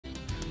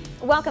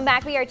Welcome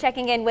back. We are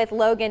checking in with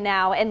Logan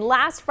now. And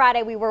last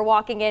Friday, we were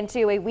walking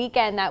into a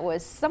weekend that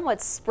was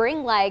somewhat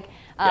spring-like.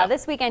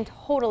 This weekend,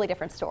 totally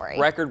different story.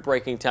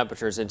 Record-breaking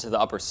temperatures into the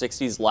upper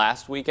 60s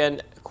last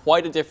weekend.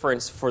 Quite a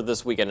difference for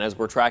this weekend as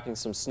we're tracking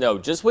some snow.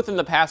 Just within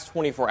the past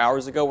 24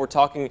 hours ago, we're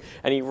talking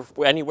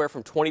anywhere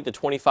from 20 to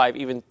 25,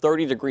 even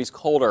 30 degrees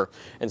colder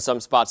in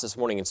some spots this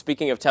morning. And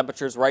speaking of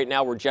temperatures, right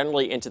now we're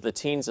generally into the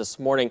teens this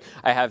morning.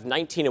 I have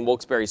 19 in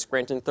Wilkes-Barre,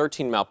 Scranton,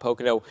 13 in Mount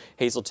Pocono,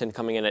 Hazleton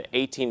coming in at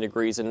 18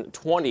 degrees, and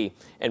 20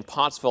 in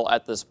Pottsville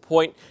at this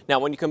point. Now,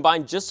 when you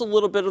combine just a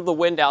little bit of the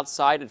wind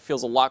outside, it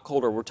feels a lot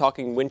colder. We're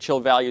talking wind chill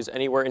values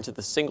anywhere into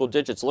the single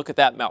digits. Look at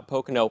that, Mount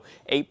Pocono,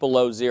 8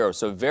 below zero.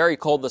 So very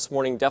cold this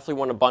morning. Definitely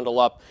want to bundle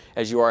up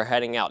as you are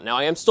heading out. Now,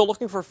 I am still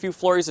looking for a few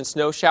flurries and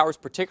snow showers,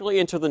 particularly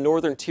into the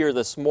northern tier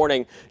this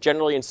morning.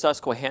 Generally in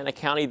Susquehanna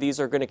County, these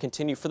are going to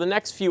continue for the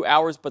next few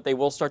hours, but they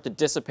will start to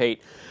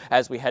dissipate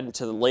as we head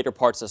into the later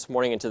parts this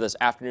morning into this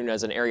afternoon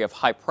as an area of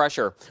high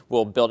pressure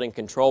will build in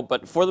control.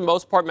 But for the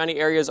most part, many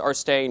areas are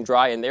staying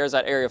dry, and there's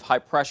that area of high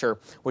pressure,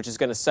 which is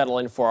going to settle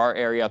in for our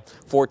area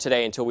for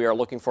today until we are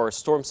looking for a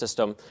storm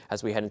system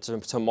as we head into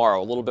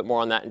tomorrow. A little bit more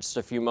on that in just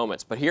a few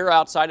moments. But here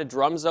outside of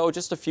Drums, though,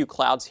 just a few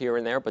clouds here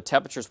and there, but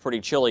temperature's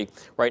pretty chilly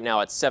right now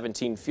at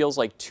 17. Feels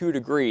like 2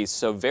 degrees,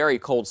 so very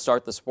cold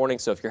start this morning.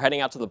 So if you're heading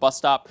out to the bus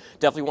stop,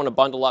 definitely want to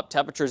bundle up.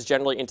 Temperatures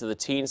generally into the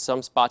teens,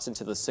 some spots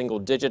into the single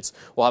digits.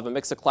 We'll have a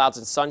mix of clouds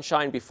and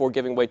sunshine before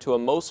giving way to a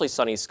mostly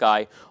sunny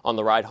sky on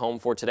the ride home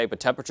for today, but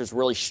temperatures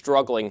really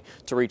struggling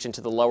to reach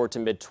into the lower to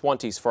mid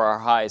 20s for our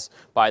highs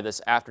by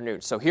this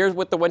afternoon. So here's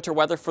with the winter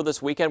weather for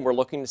this weekend. We're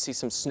looking to see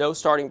some snow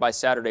starting by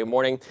Saturday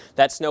morning.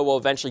 That snow will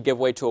eventually give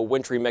way to a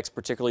wintry mix,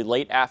 particularly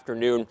late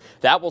afternoon.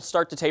 That will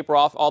start to taper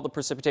off all the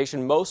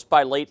precipitation most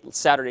by late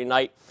Saturday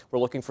night. We're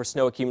looking for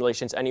snow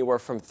accumulations anywhere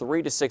from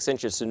 3 to 6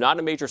 inches. So not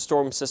a major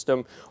storm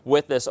system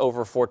with this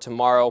over for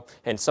tomorrow.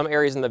 And some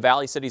areas in the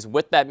valley cities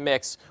with that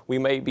mix, we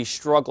may be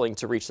struggling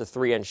to reach the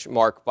 3-inch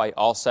mark by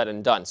all said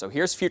and done. So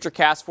here's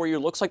Futurecast for you.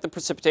 Looks like the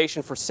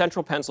precipitation for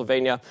central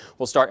Pennsylvania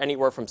will start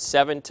anywhere from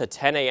 7 to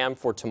 10 a.m.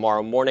 for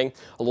tomorrow morning.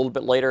 A little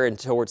bit later and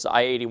towards the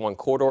I-81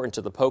 corridor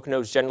into the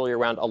Poconos, generally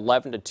around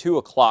 11 to 2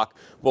 o'clock.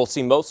 We'll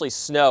see mostly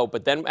snow,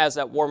 but then as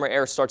that warmer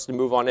air starts to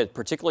move on in,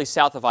 particularly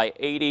south of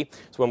I-80,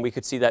 is when we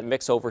could see that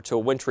mix over to a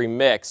wintry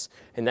mix.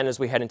 And then as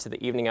we head into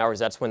the evening hours,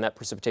 that's when that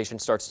precipitation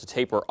starts to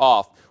taper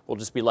off. We'll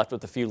just be left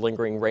with a few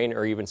lingering rain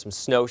or even some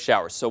snow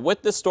showers. So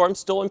with this storm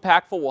still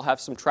impactful, we'll have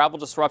some travel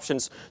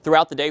disruptions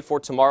throughout the day for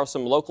tomorrow,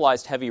 some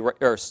localized heavy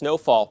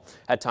snowfall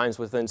at times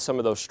within some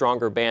of those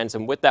stronger bands.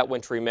 And with that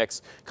wintry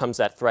mix comes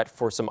that threat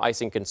for some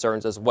icing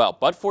concerns as well.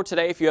 But for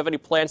today, if you have any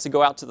plans to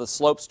go out to the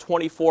slopes,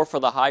 24 for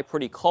the high,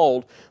 pretty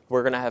cold.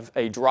 We're going to have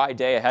a dry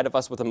day ahead of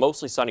us with a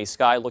mostly sunny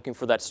sky, looking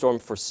for that storm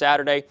for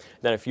Saturday,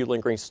 then a few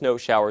lingering snow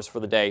showers for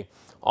the day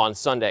on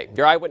Sunday.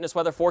 Your Eyewitness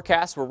weather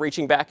forecast, we're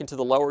reaching back into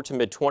the lower to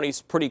mid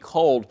 20s, pretty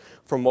cold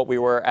from what we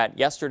were at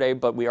yesterday,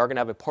 but we are going to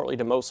have a partly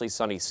to mostly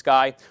sunny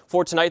sky.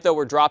 For tonight, though,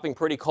 we're dropping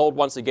pretty cold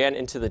once again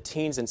into the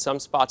teens and some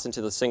spots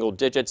into the single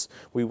digits.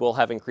 We will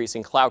have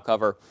increasing cloud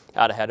cover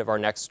out ahead of our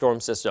next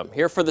storm system.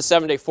 Here for the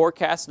 7-day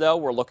forecast, though,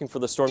 we're looking for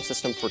the storm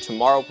system for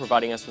tomorrow,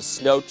 providing us with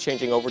snow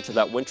changing over to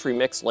that wintry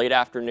mix late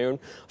afternoon.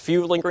 A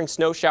few lingering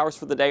snow showers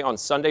for the day on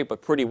Sunday,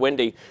 but pretty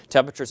windy.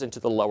 Temperatures into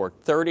the lower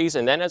 30s.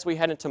 And then as we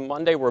head into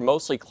Monday, we're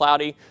mostly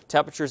cloudy,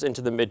 temperatures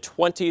into the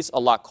mid-20s, a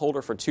lot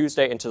colder for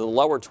Tuesday into the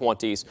lower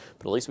 20s,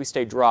 but at least we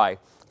stay dry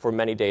for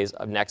many days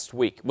of next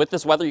week. With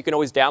this weather, you can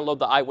always download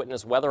the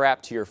Eyewitness weather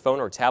app to your phone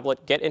or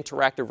tablet. Get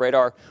interactive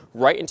radar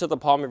right into the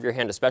palm of your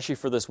hand, especially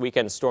for this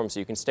weekend storm, so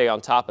you can stay on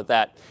top of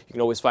that. You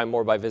can always find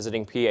more by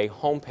visiting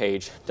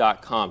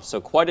PAHomepage.com. So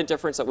quite a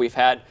difference that we've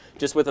had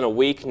just within a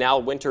week. Now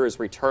winter is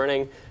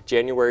returning.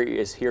 January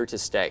is here to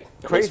stay.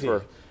 Crazy.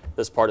 For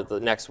this part of the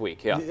next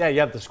week. Yeah, you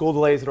have the school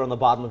delays that are on the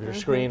bottom of your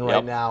screen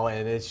right now,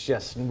 and it's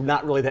just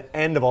not really the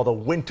end of all the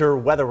winter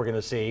weather we're going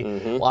to see.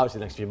 Well, obviously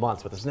the next few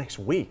months, but this next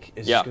week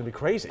is just going to be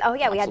crazy. Oh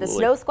yeah, we had the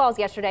snow squalls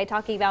yesterday,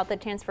 talking about the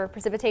chance for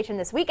precipitation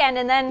this weekend,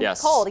 and then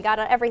cold. We got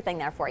everything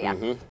there for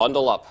you.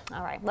 Bundle up.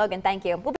 All right, Logan, thank you.